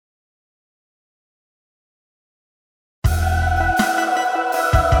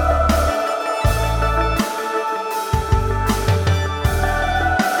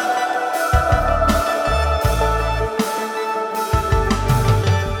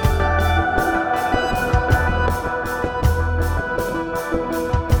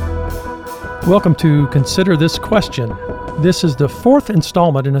Welcome to Consider This Question. This is the fourth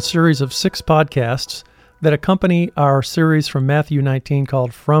installment in a series of 6 podcasts that accompany our series from Matthew 19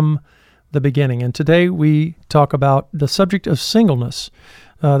 called From the Beginning. And today we talk about the subject of singleness.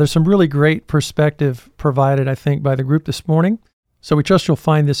 There's some really great perspective provided, I think, by the group this morning. So we trust you'll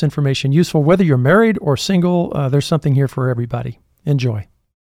find this information useful. Whether you're married or single, there's something here for everybody. Enjoy.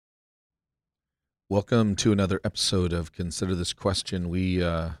 Welcome to another episode of Consider This Question. We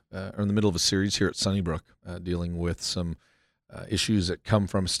are in the middle of a series here at Sunnybrook dealing with some issues that come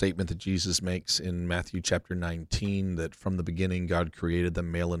from a statement that Jesus makes in Matthew chapter 19, that from the beginning God created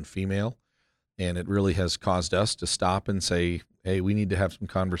them male and female. And it really has caused us to stop and say, hey, we need to have some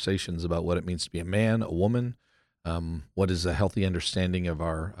conversations about what it means to be a man, a woman, what is a healthy understanding of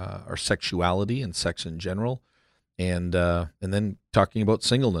our sexuality and sex in general, and then talking about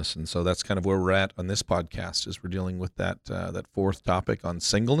singleness. And so that's kind of where we're at on this podcast, is we're dealing with that fourth topic on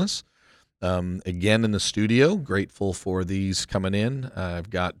singleness. Again, in the studio, grateful for these coming in.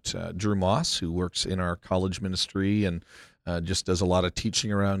 I've got Drew Moss, who works in our college ministry and just does a lot of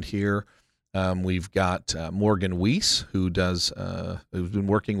teaching around here. We've got Morgan Weiss, who's been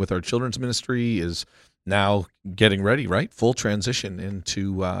working with our children's ministry, is now getting ready, right? Full transition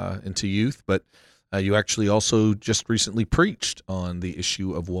into youth, but you actually also just recently preached on the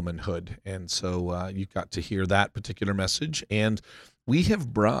issue of womanhood, and so you got to hear that particular message. And we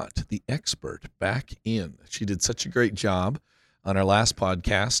have brought the expert back in. She did such a great job on our last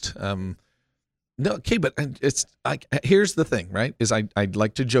podcast. But it's like, here's the thing, right? Is I'd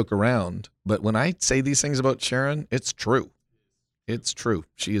like to joke around, but when I say these things about Sharon, it's true. It's true.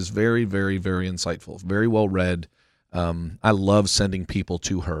 She is very, very, very insightful, very well read. I love sending people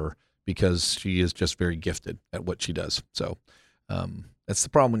to her because she is just very gifted at what she does. So that's the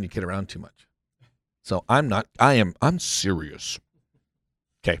problem when you kid around too much. So I'm serious.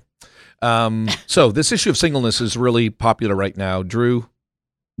 Okay. So this issue of singleness is really popular right now. Drew,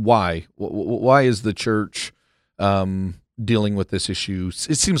 why? Why is the church dealing with this issue?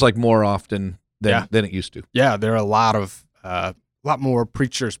 It seems like more often than it used to. Yeah, there are a lot more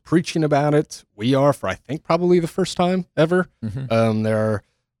preachers preaching about it. We are, for I think probably the first time ever. Mm-hmm. There are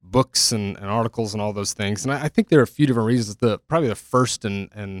books and articles and all those things, and I think there are a few different reasons. Probably the first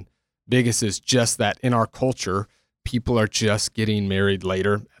and biggest is just that in our culture, people are just getting married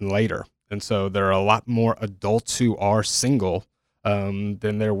later and later, and so there are a lot more adults who are single than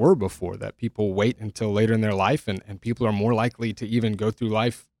there were before. That people wait until later in their life, and people are more likely to even go through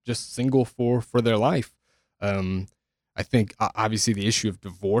life just single for their life. I think obviously the issue of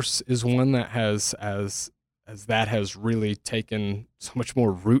divorce is one that has really taken so much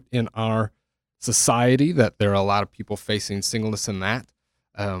more root in our society, that there are a lot of people facing singleness in that.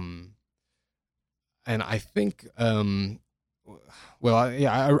 And I think, I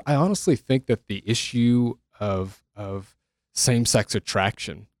honestly think that the issue of same-sex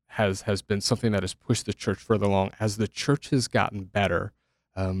attraction has been something that has pushed the church further along. As the church has gotten better,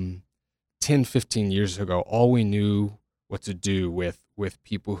 10, 15 years ago, all we knew what to do with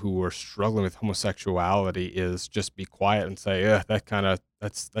people who were struggling with homosexuality is just be quiet and say,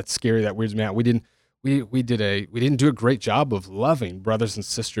 that's scary, that weirds me out. We didn't do a great job of loving brothers and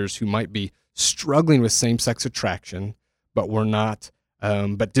sisters who might be struggling with same-sex attraction, but but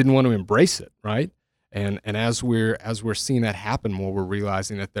didn't want to embrace it, right? And as we're seeing that happen more, we're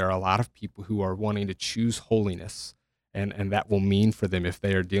realizing that there are a lot of people who are wanting to choose holiness, and that will mean for them, if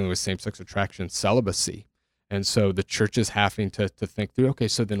they are dealing with same-sex attraction, celibacy. And so the church is having to think through, okay,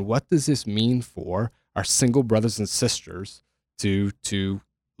 so then what does this mean for our single brothers and sisters to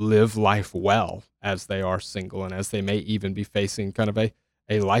live life well as they are single, and as they may even be facing kind of a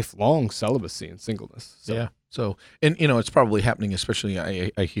lifelong celibacy and singleness. So. Yeah. So, and it's probably happening, especially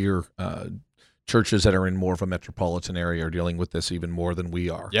I hear churches that are in more of a metropolitan area are dealing with this even more than we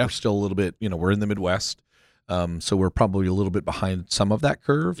are. Yeah. We're still a little bit, we're in the Midwest. So we're probably a little bit behind some of that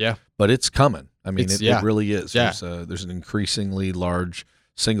curve. Yeah. But it's coming. I mean, it really is. Yeah. There's an increasingly large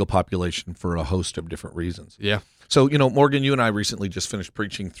single population for a host of different reasons. Yeah. So, Morgan, you and I recently just finished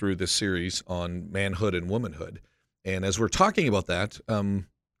preaching through this series on manhood and womanhood. And as we're talking about that, kind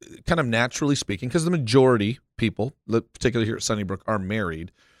of naturally speaking, because the majority people, particularly here at Sunnybrook, are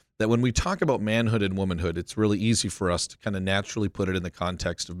married, that when we talk about manhood and womanhood, it's really easy for us to kind of naturally put it in the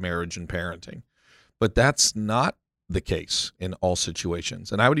context of marriage and parenting. But that's not the case in all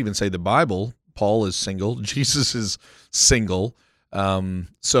situations. And I would even say the Bible, Paul is single, Jesus is single.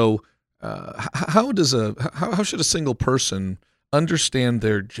 So how should a single person understand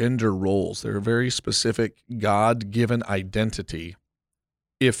their gender roles, their very specific God-given identity,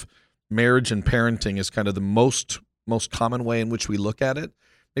 if marriage and parenting is kind of the most common way in which we look at it?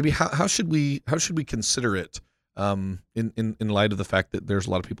 maybe how should we consider it in light of the fact that there's a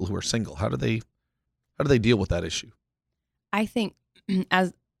lot of people who are single? How do they deal with that issue? I think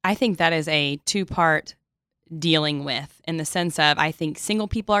that is a two-part dealing with, in the sense of, I think single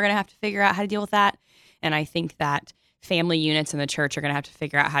people are going to have to figure out how to deal with that, and I think that family units in the church are going to have to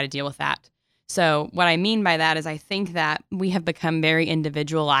figure out how to deal with that. So what I mean by that is, I think that we have become very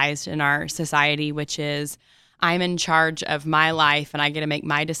individualized in our society, which is, I'm in charge of my life and I get to make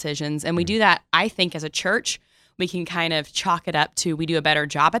my decisions. And we do that, I think, as a church, we can kind of chalk it up to, we do a better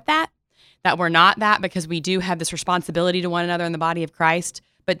job at that we're not that, because we do have this responsibility to one another in the body of Christ,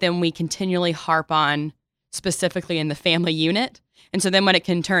 but then we continually harp on specifically in the family unit. And so then what it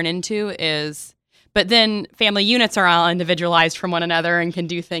can turn into is, but then family units are all individualized from one another and can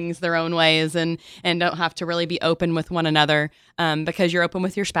do things their own ways and don't have to really be open with one another, because you're open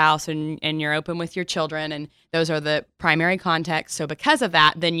with your spouse and you're open with your children, and those are the primary contexts. So because of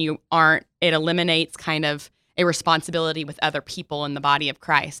that, then it eliminates kind of a responsibility with other people in the body of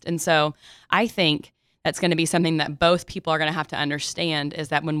Christ. And so I think that's going to be something that both people are going to have to understand, is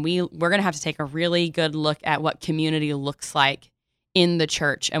that when we're going to have to take a really good look at what community looks like in the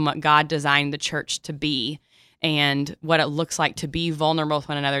church and what God designed the church to be, and what it looks like to be vulnerable with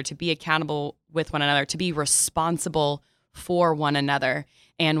one another, to be accountable with one another, to be responsible for one another,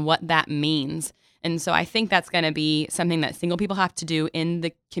 and what that means. And so I think that's going to be something that single people have to do in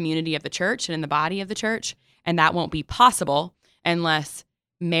the community of the church and in the body of the church. And that won't be possible unless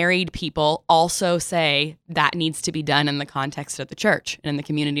married people also say that needs to be done in the context of the church and in the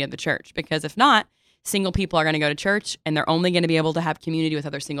community of the church. Because if not, single people are going to go to church and they're only going to be able to have community with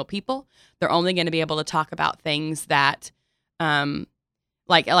other single people. They're only going to be able to talk about things that,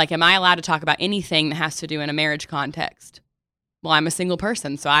 like, am I allowed to talk about anything that has to do in a marriage context? Well, I'm a single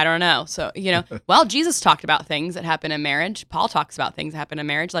person, so I don't know. So, well, Jesus talked about things that happen in marriage. Paul talks about things that happen in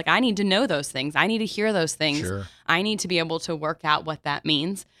marriage. Like, I need to know those things. I need to hear those things. Sure. I need to be able to work out what that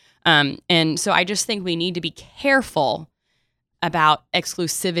means. And so I just think we need to be careful about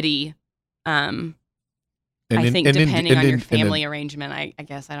exclusivity. I think depending on your family arrangement, I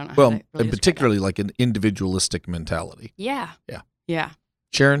guess, I don't know. Well, how to really and particularly like an individualistic mentality. Yeah. Yeah.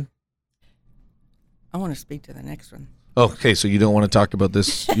 Sharon? I want to speak to the next one. Okay, so you don't want to talk about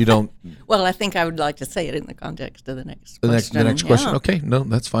this? You don't? Well, I think I would like to say it in the context of the next question. The next question? Yeah. Okay, no,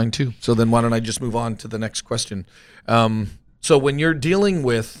 that's fine too. So then why don't I just move on to the next question? So when you're dealing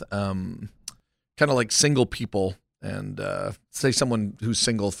with kind of like single people, and say someone who's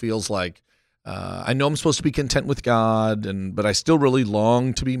single feels like, I know I'm supposed to be content with God, but I still really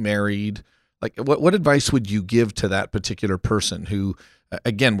long to be married. Like, what advice would you give to that particular person who,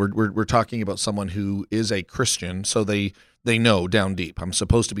 again, we're talking about someone who is a Christian, so they know down deep, I'm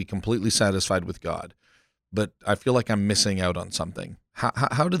supposed to be completely satisfied with God, but I feel like I'm missing out on something.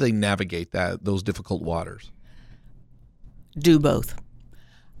 How do they navigate those difficult waters? Do both.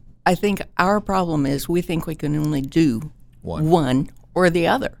 I think our problem is we think we can only do one or the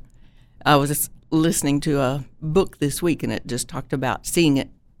other. I was listening to a book this week, and it just talked about seeing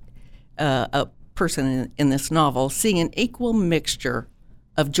it. A person in this novel seeing an equal mixture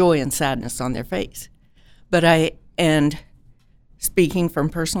of joy and sadness on their face. And speaking from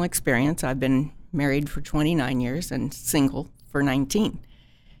personal experience, I've been married for 29 years and single for 19.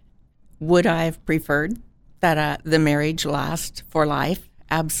 Would I have preferred that the marriage last for life?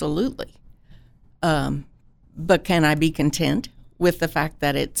 Absolutely. But can I be content with the fact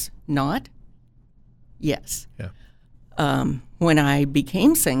that it's not? Yes. Yeah. When I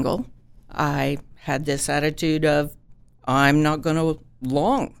became single, I had this attitude of, I'm not going to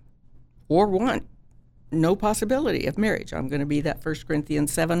long or want no possibility of marriage. I'm going to be that 1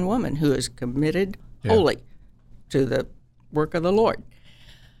 Corinthians 7 woman who is committed wholly to the work of the Lord.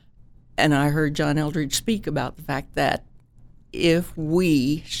 And I heard John Eldridge speak about the fact that if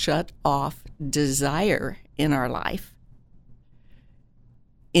we shut off desire in our life,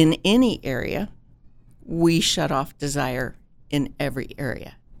 in any area, we shut off desire in every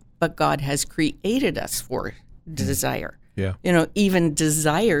area. But God has created us for desire. Yeah. Even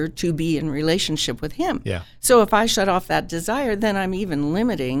desire to be in relationship with Him. Yeah. So if I shut off that desire, then I'm even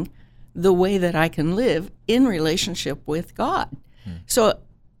limiting the way that I can live in relationship with God. So,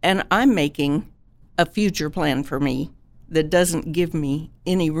 and I'm making a future plan for me that doesn't give me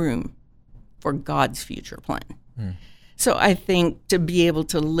any room for God's future plan. So I think to be able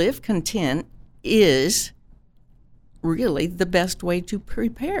to live content is really the best way to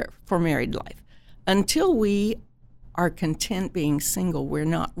prepare for married life. Until we are content being single, we're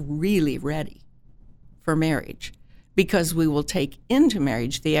not really ready for marriage, because we will take into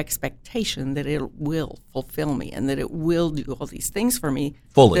marriage the expectation that it will fulfill me and that it will do all these things for me.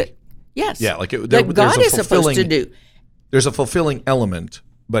 Fully. Yes. Yeah, like that God is supposed to do. There's a fulfilling element,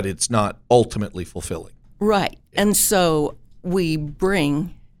 but it's not ultimately fulfilling. Right. Yeah. And so we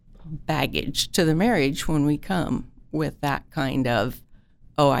bring baggage to the marriage when we come with that kind of,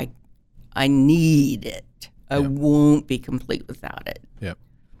 I need it. I won't be complete without it. Yeah.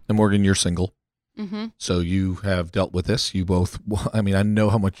 And Morgan, you're single. Mm-hmm. So you have dealt with this. You both, I know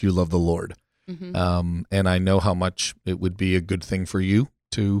how much you love the Lord. Mm-hmm. And I know how much it would be a good thing for you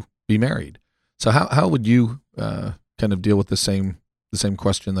to be married. So how would you kind of deal with the same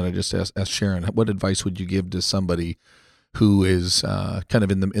question that I just asked Sharon? What advice would you give to somebody who is kind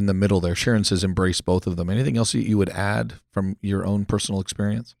of in the middle there? Sharon says embrace both of them. Anything else you would add from your own personal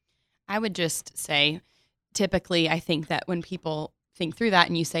experience? I would just say, typically, I think that when people think through that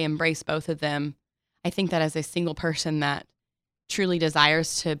and you say embrace both of them, I think that as a single person that truly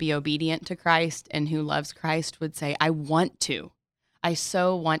desires to be obedient to Christ and who loves Christ would say, I want to. I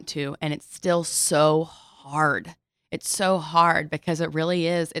so want to, and it's still so hard. It's so hard because it really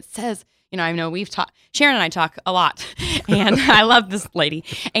is. It says, I know we've talked, Sharon and I talk a lot, and I love this lady,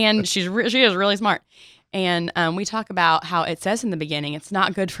 and she is really smart. And we talk about how it says in the beginning, it's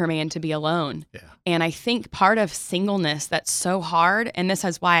not good for man to be alone. Yeah. And I think part of singleness that's so hard, and this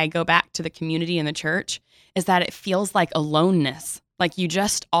is why I go back to the community and the church, is that it feels like aloneness, like you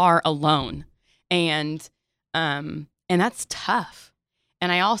just are alone. And that's tough.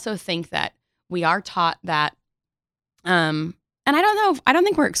 And I also think that we are taught that, and I don't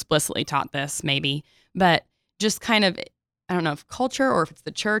think we're explicitly taught this maybe, but just kind of, I don't know if culture or if it's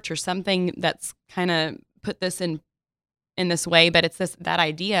the church or something that's kind of put this in this way, but it's that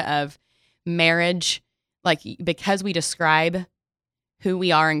idea of marriage, like because we describe who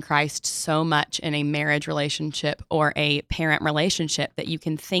we are in Christ so much in a marriage relationship or a parent relationship that you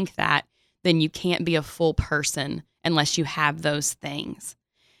can think that then you can't be a full person unless you have those things.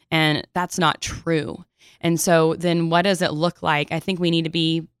 And that's not true. And so then what does it look like? I think we need to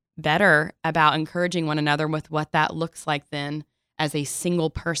be better about encouraging one another with what that looks like then as a single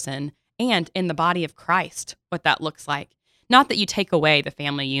person and in the body of Christ, what that looks like. Not that you take away the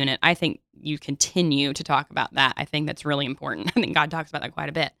family unit. I think you continue to talk about that. I think that's really important. I think God talks about that quite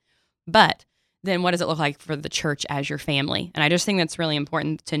a bit. But then what does it look like for the church as your family? And I just think that's really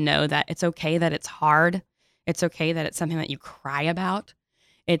important to know that it's okay that it's hard. It's okay that it's something that you cry about.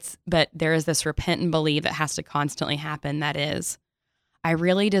 But there is this repent and believe that has to constantly happen. That is, I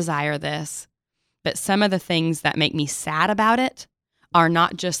really desire this, but some of the things that make me sad about it are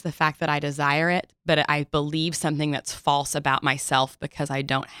not just the fact that I desire it, but I believe something that's false about myself because I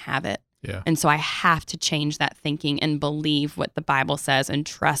don't have it. Yeah. And so I have to change that thinking and believe what the Bible says and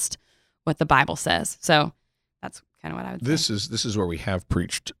trust what the Bible says. So that's kind of what I would say. This is where we have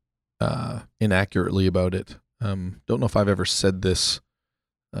preached inaccurately about it. Don't know if I've ever said this.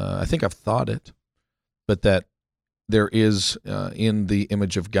 I think I've thought it, but that there is in the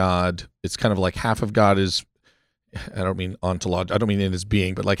image of God, it's kind of like half of God is, I don't mean ontological, I don't mean in his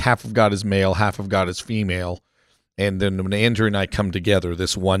being, but like half of God is male, half of God is female. And then when Andrew and I come together,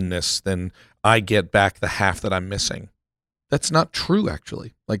 this oneness, then I get back the half that I'm missing. That's not true,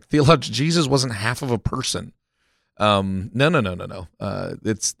 actually. Like theologically, Jesus wasn't half of a person. No.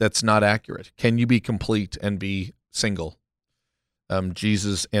 That's not accurate. Can you be complete and be single?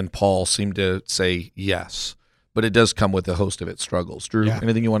 Jesus and Paul seem to say yes, but it does come with a host of its struggles. Drew,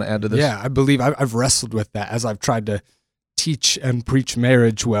 anything you want to add to this? Yeah, I believe I've wrestled with that as I've tried to teach and preach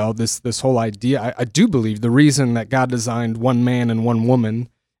marriage well. This whole idea, I do believe the reason that God designed one man and one woman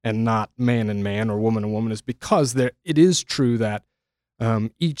and not man and man or woman and woman is because it is true that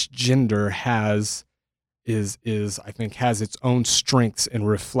each gender has its own strengths in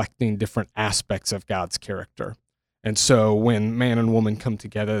reflecting different aspects of God's character. And so when man and woman come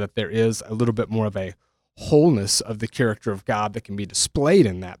together, that there is a little bit more of a wholeness of the character of God that can be displayed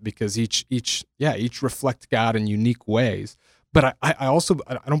in that, because each reflect God in unique ways. But I also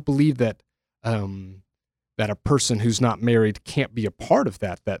don't believe that that a person who's not married can't be a part of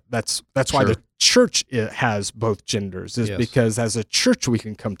that. That's why the church has both genders, is because as a church we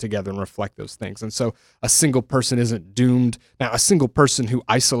can come together and reflect those things. And so a single person isn't doomed. Now, a single person who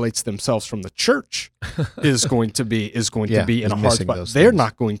isolates themselves from the church is going to be in a hard spot. They're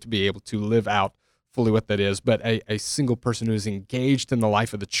not going to be able to live out fully what that is. But a single person who is engaged in the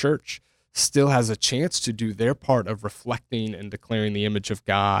life of the church still has a chance to do their part of reflecting and declaring the image of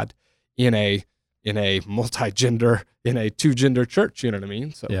God in a multi-gender, in a two-gender church, you know what I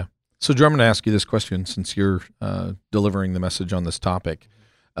mean? So Drew, I'm going to ask you this question since you're delivering the message on this topic.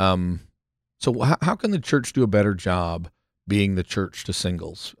 So how can the church do a better job being the church to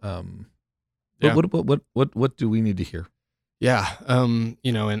singles? What do we need to hear? Yeah,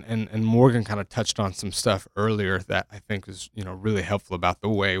 and Morgan kind of touched on some stuff earlier that I think is really helpful about the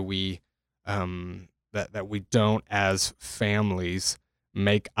way we that we don't as families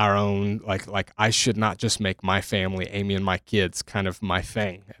make our own like I should not just make my family, Amy and my kids, kind of my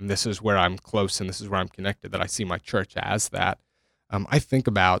thing, and this is where I'm close and this is where I'm connected. That I see my church as that. I think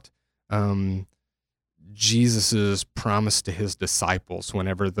about Jesus's promise to his disciples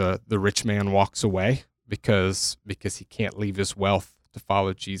whenever the rich man walks away, because he can't leave his wealth to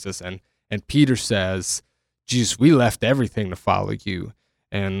follow Jesus. And Peter says, Jesus, we left everything to follow you.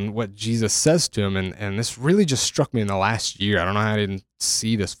 And what Jesus says to him, and this really just struck me in the last year. I don't know how I didn't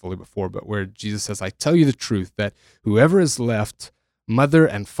see this fully before, but where Jesus says, I tell you the truth, that whoever has left mother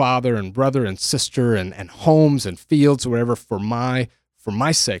and father and brother and sister and homes and fields or wherever for my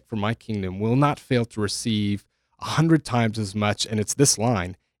sake, for my kingdom, will not fail to receive 100 times as much. And it's this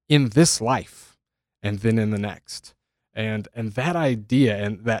line, in this life, and then in the next. And that idea,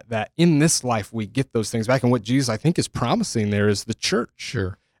 and that in this life we get those things back. And what Jesus, I think, is promising there is the church.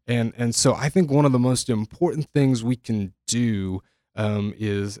 Sure. And so I think one of the most important things we can do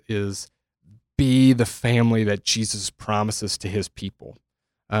is be the family that Jesus promises to his people.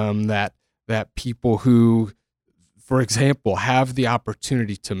 That people who, for example, have the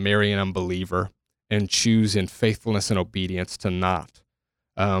opportunity to marry an unbeliever and choose in faithfulness and obedience to not,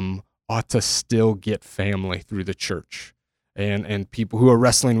 ought to still get family through the church. And people who are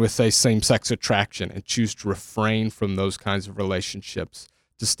wrestling with, say, same-sex attraction and choose to refrain from those kinds of relationships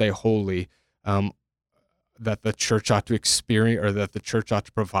to stay holy, that the church ought to experience, or that the church ought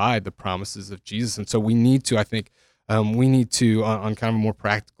to provide the promises of Jesus. And so we need to, I think, on kind of a more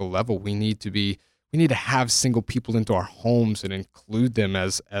practical level, we need to have single people into our homes and include them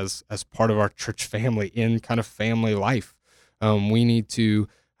as part of our church family in kind of family life. I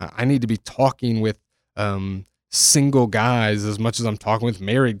need to be talking with single guys as much as I'm talking with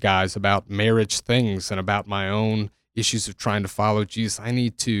married guys about marriage things and about my own issues of trying to follow Jesus. I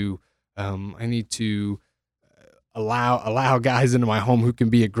need to allow guys into my home who can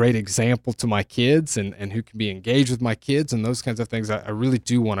be a great example to my kids and who can be engaged with my kids and those kinds of things. I really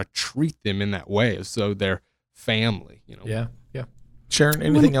do want to treat them in that way as though they're family. Yeah. Sharon,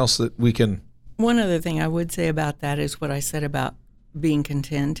 anything else that we can? One other thing I would say about that is what I said about being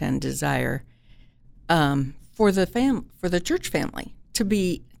content and desire for the church family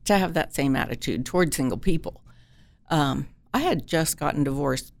to have that same attitude toward single people. I had just gotten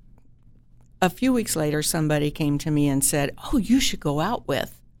divorced. A few weeks later, somebody came to me and said, "Oh, you should go out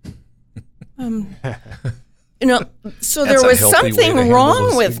with." So there was something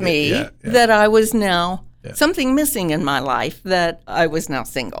wrong with me that I was now something missing in my life, that I was now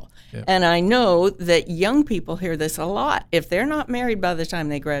single. Yeah. And I know that young people hear this a lot. If they're not married by the time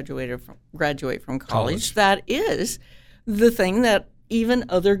they graduate from college, that is the thing that even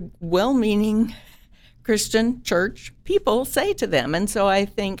other well-meaning Christian church people say to them. And so I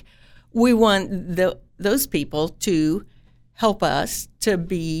think we want those people to help us to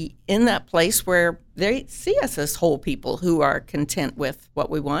be in that place where they see us as whole people who are content with what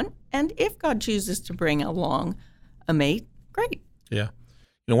we want. And if God chooses to bring along a mate, great. Yeah.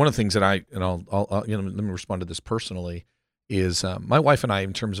 One of the things that I'll let me respond to this personally, is my wife and I,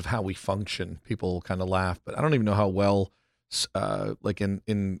 in terms of how we function, people kind of laugh, but I don't even know how well, like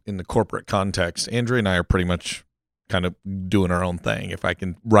in the corporate context, Andrea and I are pretty much kind of doing our own thing, if I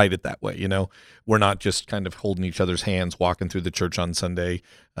can write it that way. We're not just kind of holding each other's hands, walking through the church on Sunday.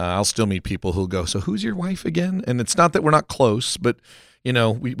 I'll still meet people who'll go, "So who's your wife again?" And it's not that we're not close, but we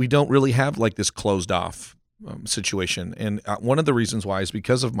don't really have like this closed off situation. And one of the reasons why is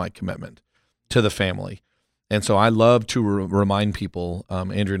because of my commitment to the family. And so I love to remind people,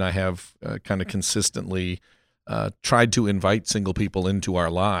 Andrew and I have kind of consistently tried to invite single people into our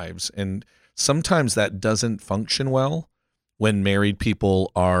lives. And sometimes that doesn't function well when married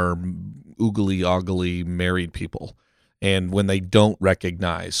people are oogly married people. And when they don't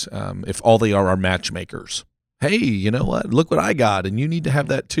recognize, if all they are matchmakers. Hey, you know what? Look what I got, and you need to have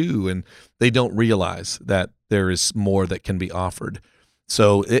that too. And they don't realize that there is more that can be offered.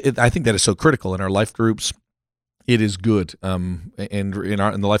 So I think that is so critical in our life groups. It is good. And in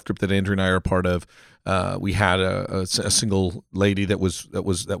the life group that Andrew and I are a part of, we had a single lady that was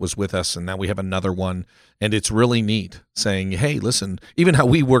with us, and now we have another one. And it's really neat saying, "Hey, listen." Even how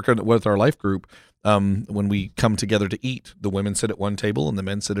we work with our life group, when we come together to eat, the women sit at one table and the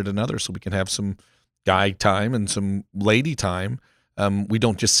men sit at another, so we can have some guy time and some lady time. We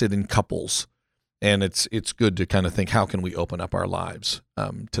don't just sit in couples. And it's good to kind of think, how can we open up our lives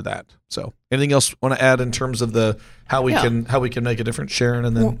to that? So, anything else want to add in terms of the how we can make a difference, Sharon,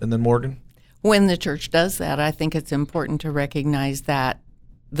 and then Morgan? When the church does that, I think it's important to recognize that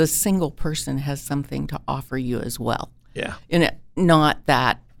the single person has something to offer you as well. Yeah. And not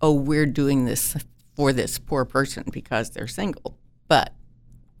that, oh, we're doing this for this poor person because they're single, but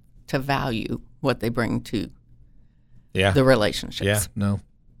to value what they bring to the relationships. Yeah, no,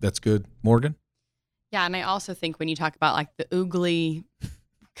 that's good. Morgan? Yeah, and I also think when you talk about like the oogly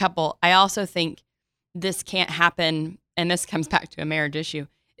couple, I also think this can't happen, and this comes back to a marriage issue.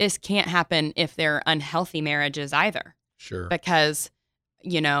 This can't happen if they're unhealthy marriages either. Sure. Because,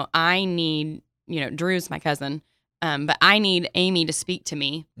 I need, Drew's my cousin, but I need Amy to speak to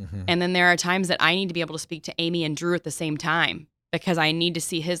me. Mm-hmm. And then there are times that I need to be able to speak to Amy and Drew at the same time because I need to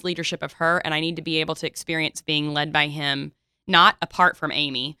see his leadership of her, and I need to be able to experience being led by him, not apart from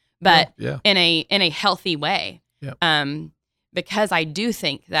Amy, but in a healthy way. Yep. Because I do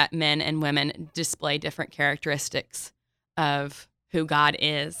think that men and women display different characteristics of who God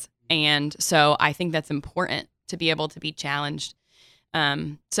is. And so I think that's important to be able to be challenged.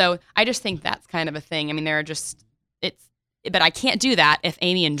 So I just think that's kind of a thing. I mean, but I can't do that if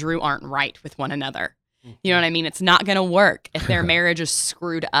Amy and Drew aren't right with one another. You know what I mean? It's not going to work if their marriage is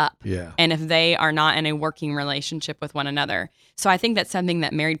screwed up. Yeah. And if they are not in a working relationship with one another. So I think that's something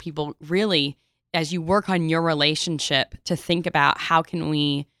that married people really, as you work on your relationship, to think about how can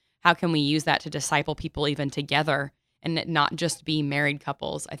we use that to disciple people even together and it not just be married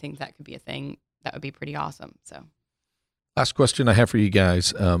couples. I think that could be a thing that would be pretty awesome. So last question I have for you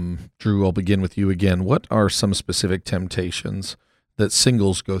guys. Drew, I'll begin with you again. What are some specific temptations that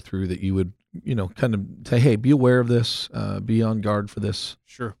singles go through that you would, kind of say, hey, be aware of this, be on guard for this?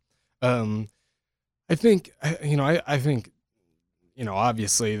 Sure. I think,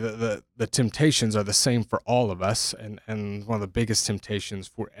 obviously the temptations are the same for all of us. And one of the biggest temptations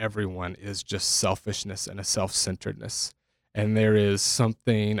for everyone is just selfishness and a self-centeredness. And there is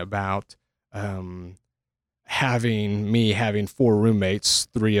something about having 4 roommates,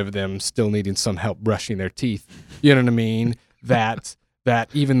 3 of them still needing some help brushing their teeth. You know what I mean? That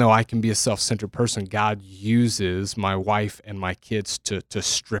even though I can be a self-centered person, God uses my wife and my kids to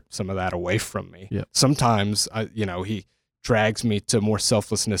strip some of that away from me. Yep. Sometimes, he drags me to more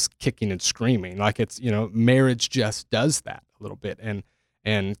selflessness, kicking and screaming. Like it's, marriage just does that a little bit,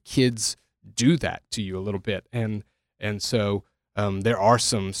 and kids do that to you a little bit, and so there are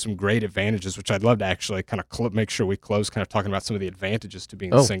some great advantages, which I'd love to actually kind of make sure we close, kind of talking about some of the advantages to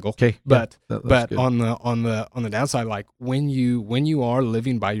being single. Okay, but good. on the downside, like when you are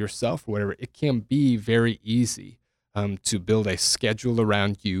living by yourself or whatever, it can be very easy to build a schedule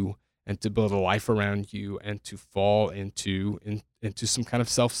around you and to build a life around you and to fall into some kind of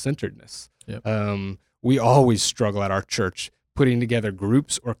self-centeredness. Yep. We always struggle at our church putting together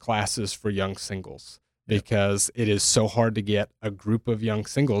groups or classes for young singles. Because it is so hard to get a group of young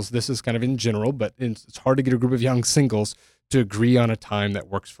singles. This is kind of in general, but it's hard to get a group of young singles to agree on a time that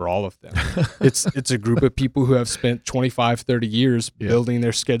works for all of them. It's a group of people who have spent 25, 30 years building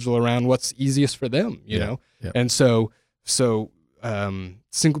their schedule around what's easiest for them, you know? Yep. And so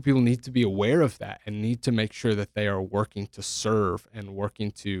single people need to be aware of that and need to make sure that they are working to serve and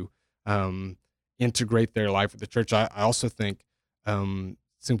working to integrate their life with the church. I also think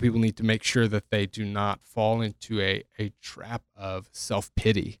single people need to make sure that they do not fall into a trap of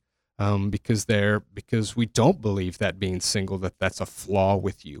self-pity because we don't believe that being single, that's a flaw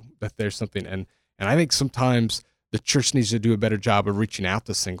with you, that there's something. And I think sometimes the church needs to do a better job of reaching out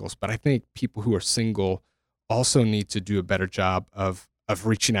to singles, but I think people who are single also need to do a better job of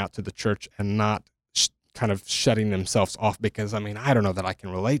reaching out to the church and not kind of shutting themselves off because, I don't know that I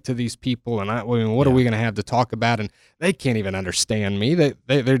can relate to these people, and what are we going to have to talk about? And they can't even understand me.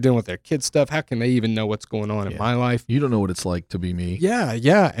 They're dealing with their kid stuff. How can they even know what's going on in my life? You don't know what it's like to be me.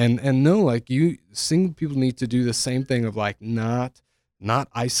 Yeah. And no, like single people need to do the same thing of like not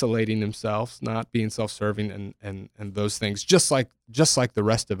isolating themselves, not being self-serving and those things, just like the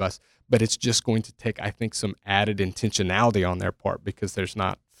rest of us. But it's just going to take, I think, some added intentionality on their part because there's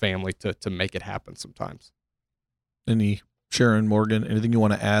not family to make it happen sometimes. Sharon, Morgan, anything you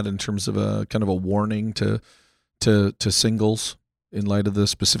want to add in terms of a kind of a warning to singles in light of the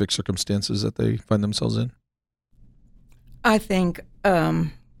specific circumstances that they find themselves in? I think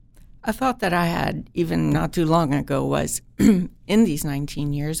a thought that I had even not too long ago was in these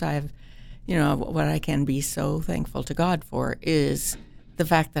 19 years, I've, what I can be so thankful to God for is the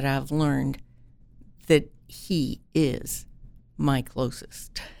fact that I've learned that He is my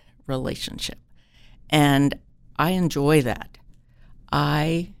closest relationship. And I enjoy that.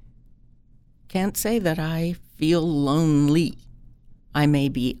 I can't say that I feel lonely. I may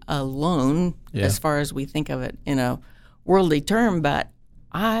be alone as far as we think of it in a worldly term, but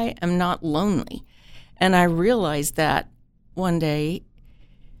I am not lonely. And I realized that one day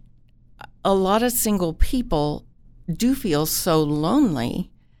a lot of single people do feel so lonely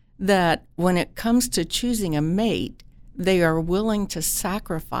that when it comes to choosing a mate, they are willing to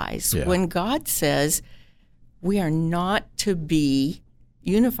sacrifice. When God says we are not to be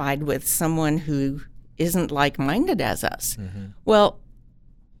unified with someone who isn't like-minded as us. Well,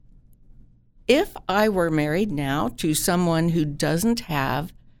 if I were married now to someone who doesn't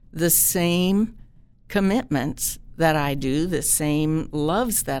have the same commitments that I do, the same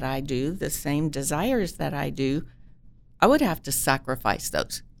loves that I do, the same desires that I do, I would have to sacrifice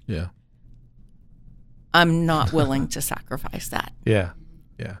those. Yeah. I'm not willing to sacrifice that. Yeah.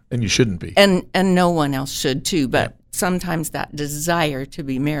 And you shouldn't be. And no one else should too, but sometimes that desire to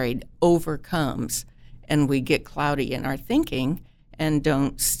be married overcomes and we get cloudy in our thinking and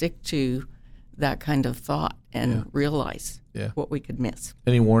don't stick to that kind of thought and realize what we could miss.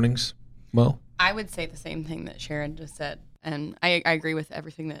 Any warnings, Mo? I would say the same thing that Sharon just said, and I agree with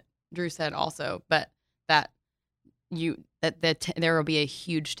everything that Drew said also, but that there will be a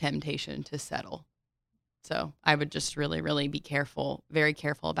huge temptation to settle. So I would just really, really be careful, very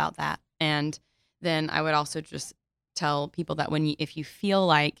careful about that. And then I would also just tell people that if you feel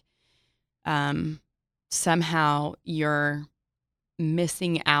like somehow you're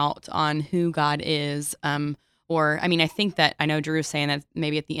missing out on who God is, I think that I know Drew was saying that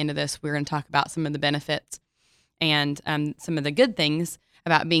maybe at the end of this we're going to talk about some of the benefits and some of the good things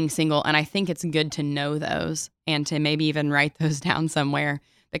about being single, and I think it's good to know those and to maybe even write those down somewhere,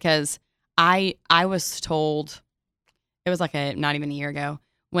 because I was told, it was like not even a year ago,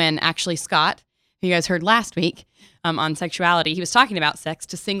 when actually Scott, who you guys heard last week on sexuality, he was talking about sex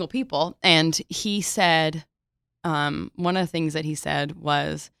to single people, and he said, one of the things that he said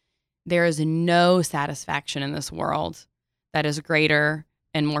was, there is no satisfaction in this world that is greater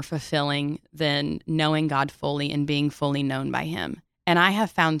and more fulfilling than knowing God fully and being fully known by him. And I have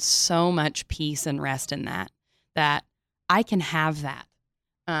found so much peace and rest in that I can have that.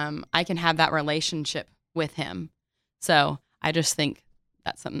 I can have that relationship with him. So I just think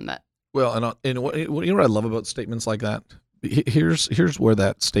that's something that. Well, and what I love about statements like that? Here's where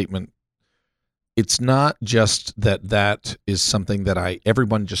that statement. It's not just that is something that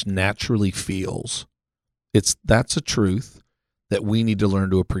everyone just naturally feels. That's a truth that we need to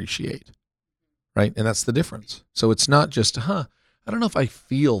learn to appreciate, right? And that's the difference. So it's not just, I don't know if I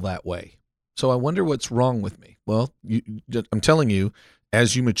feel that way, so I wonder what's wrong with me. Well, I'm telling you,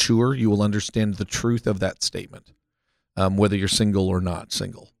 as you mature, you will understand the truth of that statement, whether you're single or not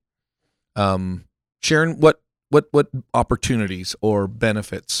single. Sharon, what opportunities or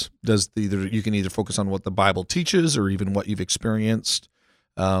benefits does you can either focus on what the Bible teaches or even what you've experienced?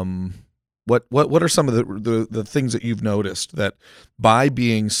 What are some of the things that you've noticed that by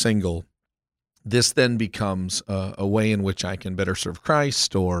being single, this then becomes a way in which I can better serve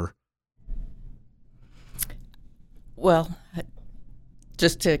Christ? Or well,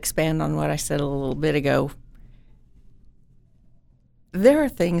 just to expand on what I said a little bit ago, there are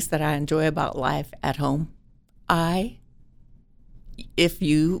things that I enjoy about life at home. If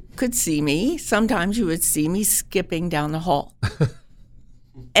you could see me, sometimes you would see me skipping down the hall.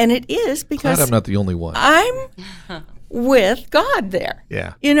 And it is because glad I'm not the only one. I'm with God there.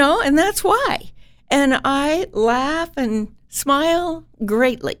 Yeah. And that's why. And I laugh and smile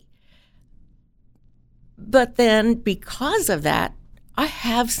greatly. But then because of that, I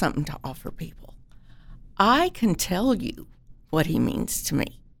have something to offer people. I can tell you what he means to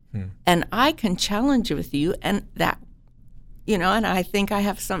me. And I can challenge with you, and that, and I think I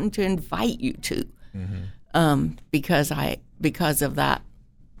have something to invite you to, because of that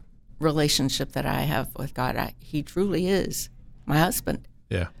relationship that I have with God. He truly is my husband.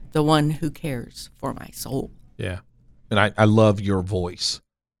 Yeah. The one who cares for my soul. Yeah. And I love your voice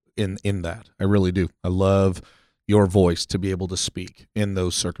in that. I really do. I love your voice to be able to speak in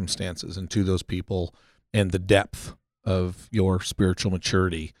those circumstances and to those people, and the depth of your spiritual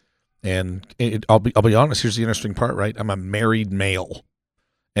maturity. And I'll be honest, here's the interesting part, right? I'm a married male,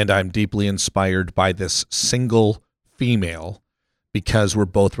 and I'm deeply inspired by this single female because we're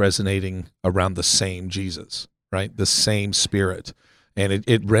both resonating around the same Jesus, right? The same Spirit. And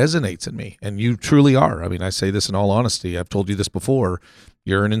it resonates in me. And you truly are. I mean, I say this in all honesty. I've told you this before.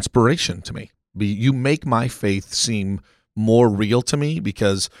 You're an inspiration to me. You make my faith seem more real to me,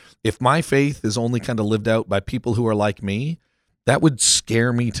 because if my faith is only kind of lived out by people who are like me, that would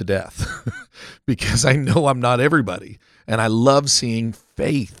scare me to death because I know I'm not everybody. And I love seeing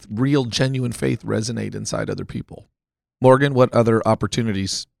faith, real, genuine faith resonate inside other people. Morgan, what other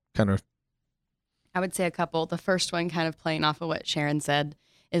opportunities kind of? I would say a couple. The first one, kind of playing off of what Sharon said,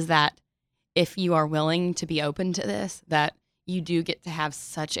 is that if you are willing to be open to this, that you do get to have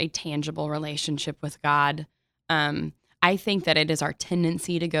such a tangible relationship with God. I think that it is our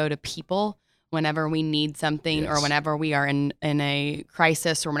tendency to go to people whenever we need something, or whenever we are in a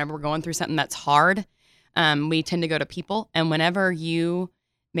crisis, or whenever we're going through something that's hard. We tend to go to people. And whenever you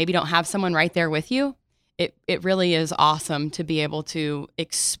maybe don't have someone right there with you, it really is awesome to be able to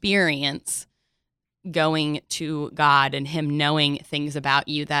experience going to God and Him knowing things about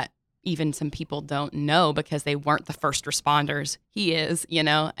you that even some people don't know because they weren't the first responders. He is,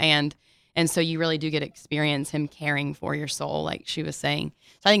 and so you really do get to experience Him caring for your soul, like she was saying.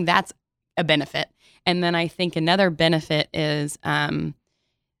 So I think that's a benefit. And then I think another benefit is my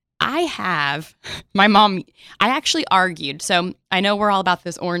mom, I actually argued. So I know we're all about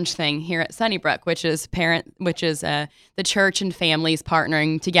this orange thing here at Sunnybrook, which is the church and families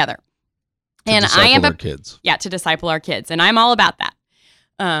partnering together. To disciple our kids. Yeah, to disciple our kids. And I'm all about that.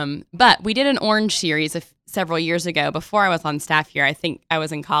 But we did an orange series several years ago before I was on staff here. I think I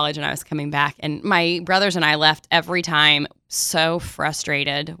was in college and I was coming back. And my brothers and I left every time so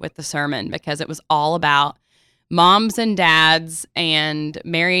frustrated with the sermon because it was all about moms and dads and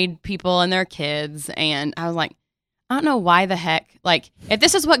married people and their kids. And I was like, I don't know why the heck. Like, if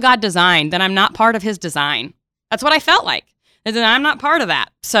this is what God designed, then I'm not part of His design. That's what I felt like. And then I'm not part of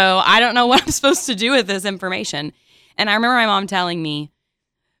that. So I don't know what I'm supposed to do with this information. And I remember my mom telling me,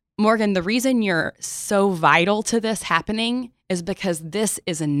 Morgan, the reason you're so vital to this happening is because this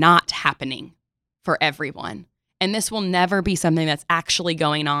is not happening for everyone. And this will never be something that's actually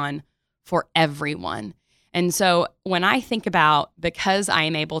going on for everyone. And so when I think about, because I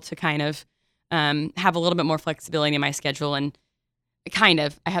am able to kind of have a little bit more flexibility in my schedule, and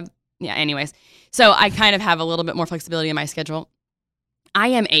so I kind of have a little bit more flexibility in my schedule, I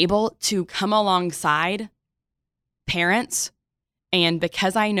am able to come alongside parents. And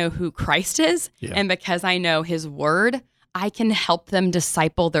because I know who Christ is, and because I know His word, I can help them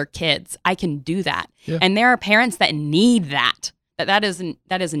disciple their kids. I can do that. Yeah. And there are parents that need that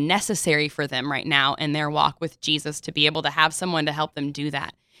is necessary for them right now in their walk with Jesus, to be able to have someone to help them do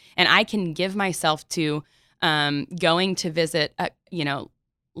that. And I can give myself to going to visit,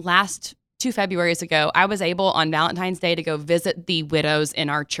 last 2 Februaries ago, I was able on Valentine's Day to go visit the widows in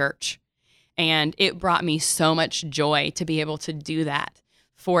our church. And it brought me so much joy to be able to do that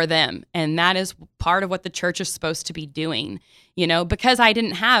for them. And that is part of what the church is supposed to be doing, because I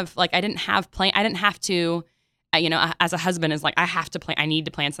didn't have to, as a husband is like, I need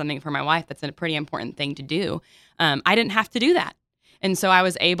to plan something for my wife. That's a pretty important thing to do. I didn't have to do that. And so I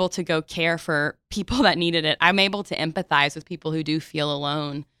was able to go care for people that needed it. I'm able to empathize with people who do feel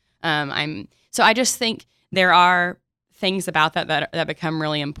alone. So I just think there are things about that become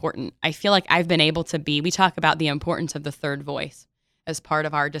really important. I feel like I've been able to we talk about the importance of the third voice as part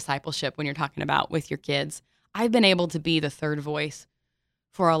of our discipleship when you're talking about with your kids. I've been able to be the third voice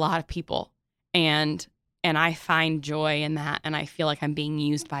for a lot of people. And I find joy in that. And I feel like I'm being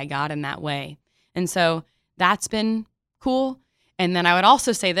used by God in that way. And so that's been cool. And then I would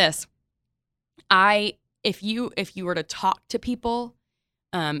also say this, if you were to talk to people,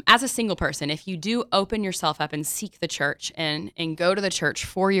 as a single person, if you do open yourself up and seek the church and go to the church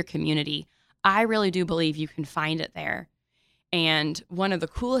for your community, I really do believe you can find it there. And one of the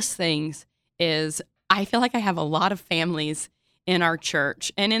coolest things is I feel like I have a lot of families in our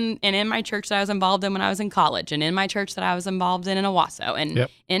church and in my church that I was involved in when I was in college, and in my church that I was involved in Owasso.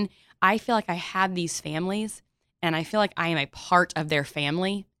 And I feel like I have these families, and I feel like I am a part of their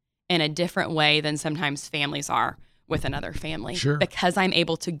family in a different way than sometimes families are with another family. Sure. Because I'm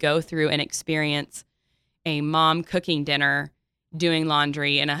able to go through and experience a mom cooking dinner, doing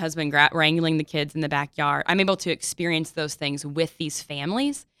laundry, and a husband wrangling the kids in the backyard. I'm able to experience those things with these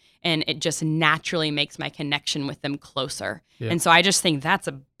families, and it just naturally makes my connection with them closer. Yeah. And so I just think that's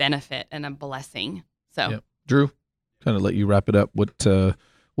a benefit and a blessing. So, yeah. Drew, kind of let you wrap it up. What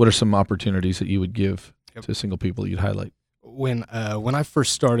are some opportunities that you would give to single people you'd highlight? When I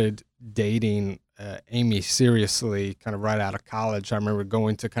first started dating Amy seriously, kind of right out of college, I remember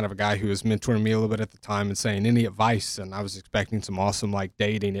going to kind of a guy who was mentoring me a little bit at the time and saying, any advice? And I was expecting some awesome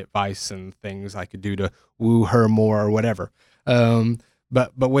dating advice and things I could do to woo her more or whatever.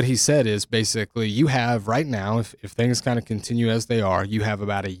 But what he said is basically, you have right now, if things kind of continue as they are, you have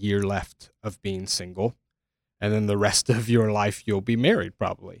about a year left of being single, and then the rest of your life you'll be married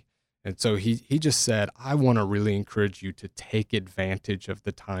probably. And so he just said, I want to really encourage you to take advantage of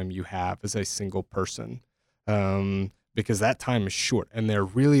the time you have as a single person. because that time is short. And there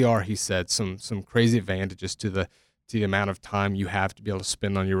really are, he said, some crazy advantages to the amount of time you have to be able to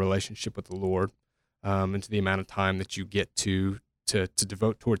spend on your relationship with the Lord, and to the amount of time that you get to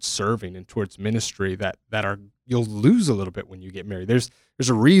devote towards serving and towards ministry that you'll lose a little bit when you get married. There's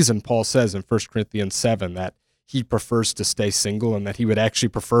a reason Paul says in 1 Corinthians 7 that he prefers to stay single, and that he would actually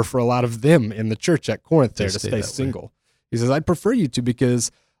prefer for a lot of them in the church at Corinth there to stay single. He says, I'd prefer you to,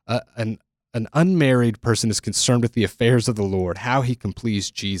 because an unmarried person is concerned with the affairs of the Lord, how he can please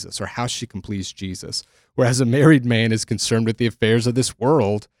Jesus or how she can please Jesus, whereas a married man is concerned with the affairs of this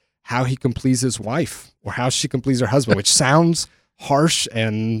world, how he can please his wife or how she can please her husband, which sounds harsh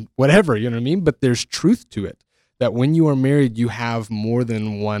and whatever, you know what I mean? But there's truth to it, that when you are married, you have more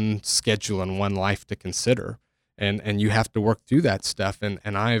than one schedule and one life to consider. And you have to work through that stuff. And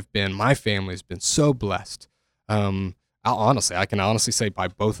my family's been so blessed. I can honestly say by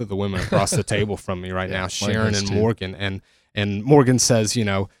both of the women across the table from me right now, Sharon and Morgan. And Morgan says,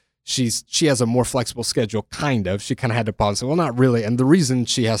 she has a more flexible schedule, kind of. She kind of had to pause and say, well, not really. And the reason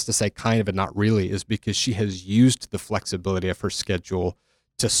she has to say kind of and not really is because she has used the flexibility of her schedule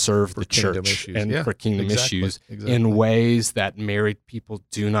to serve the church and for kingdom issues in ways that married people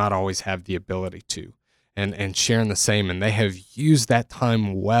do not always have the ability to. And Sharon the same, and they have used that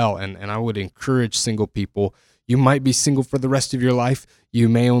time well. And I would encourage single people. You might be single for the rest of your life. You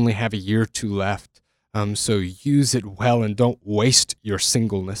may only have a year or two left. So use it well and don't waste your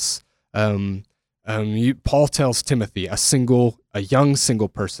singleness. Paul tells Timothy, a young single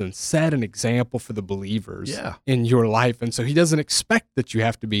person, set an example for the believers in your life. And so he doesn't expect that you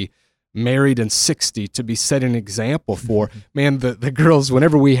have to be married and 60 to be set an example for. Man, the girls,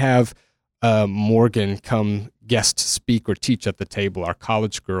 whenever we have Morgan come guest speak or teach at the table, our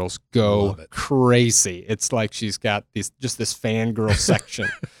college girls go crazy. It's like she's got this fangirl section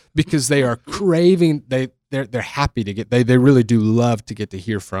because they are craving. They're happy to get. They really do love to get to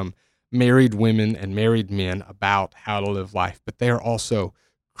hear from married women and married men about how to live life. But they are also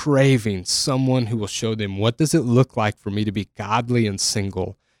craving someone who will show them, what does it look like for me to be godly and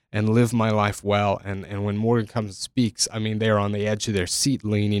single and live my life well. And when Morgan comes and speaks, I mean, they're on the edge of their seat,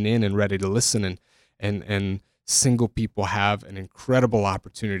 leaning in and ready to listen. And single people have an incredible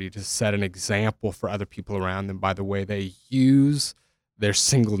opportunity to set an example for other people around them by the way they use their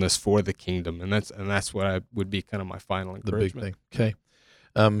singleness for the kingdom. And that's what would be kind of my final encouragement. The big thing. Okay.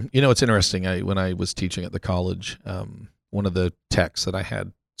 It's interesting. When I was teaching at the college, one of the texts that I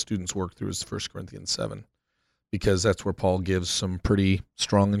had students work through is 1 Corinthians 7. Because that's where Paul gives some pretty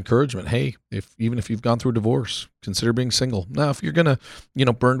strong encouragement. Hey, even if you've gone through a divorce, consider being single. Now, if you're going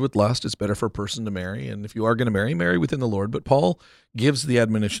to, burned with lust, it's better for a person to marry. And if you are going to marry within the Lord. But Paul gives the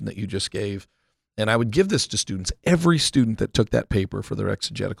admonition that you just gave. And I would give this to students. Every student that took that paper for their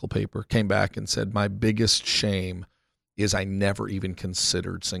exegetical paper came back and said, my biggest shame is I never even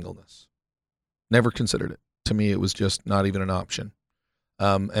considered singleness. Never considered it. To me, it was just not even an option.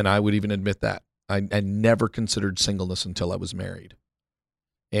 And I would even admit that. I never considered singleness until I was married,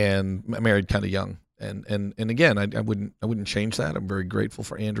 and I married kind of young. And again, I wouldn't change that. I'm very grateful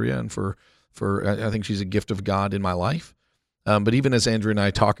for Andrea and for I think she's a gift of God in my life. But even as Andrea and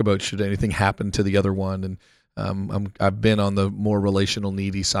I talk about should anything happen to the other one, and I've been on the more relational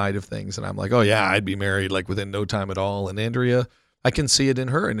needy side of things, and I'm like, oh yeah, I'd be married like within no time at all. And Andrea, I can see it in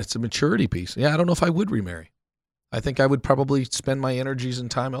her, and it's a maturity piece. Yeah, I don't know if I would remarry. I think I would probably spend my energies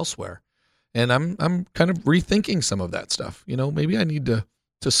and time elsewhere. And I'm kind of rethinking some of that stuff. Maybe I need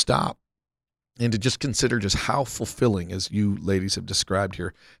to stop and to just consider just how fulfilling, as you ladies have described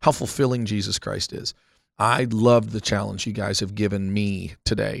here, how fulfilling Jesus Christ is. I love the challenge you guys have given me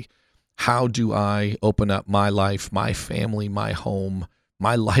today. How do I open up my life, my family, my home,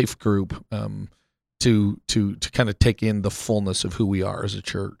 my life group to kind of take in the fullness of who we are as a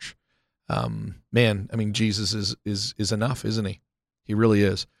church? Jesus is enough, isn't he? He really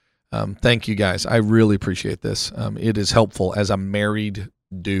is. Thank you guys. I really appreciate this. It is helpful as a married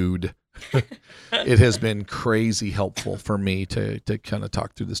dude. It has been crazy helpful for me to kind of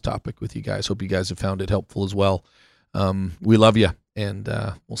talk through this topic with you guys. Hope you guys have found it helpful as well. We love you, and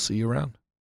we'll see you around.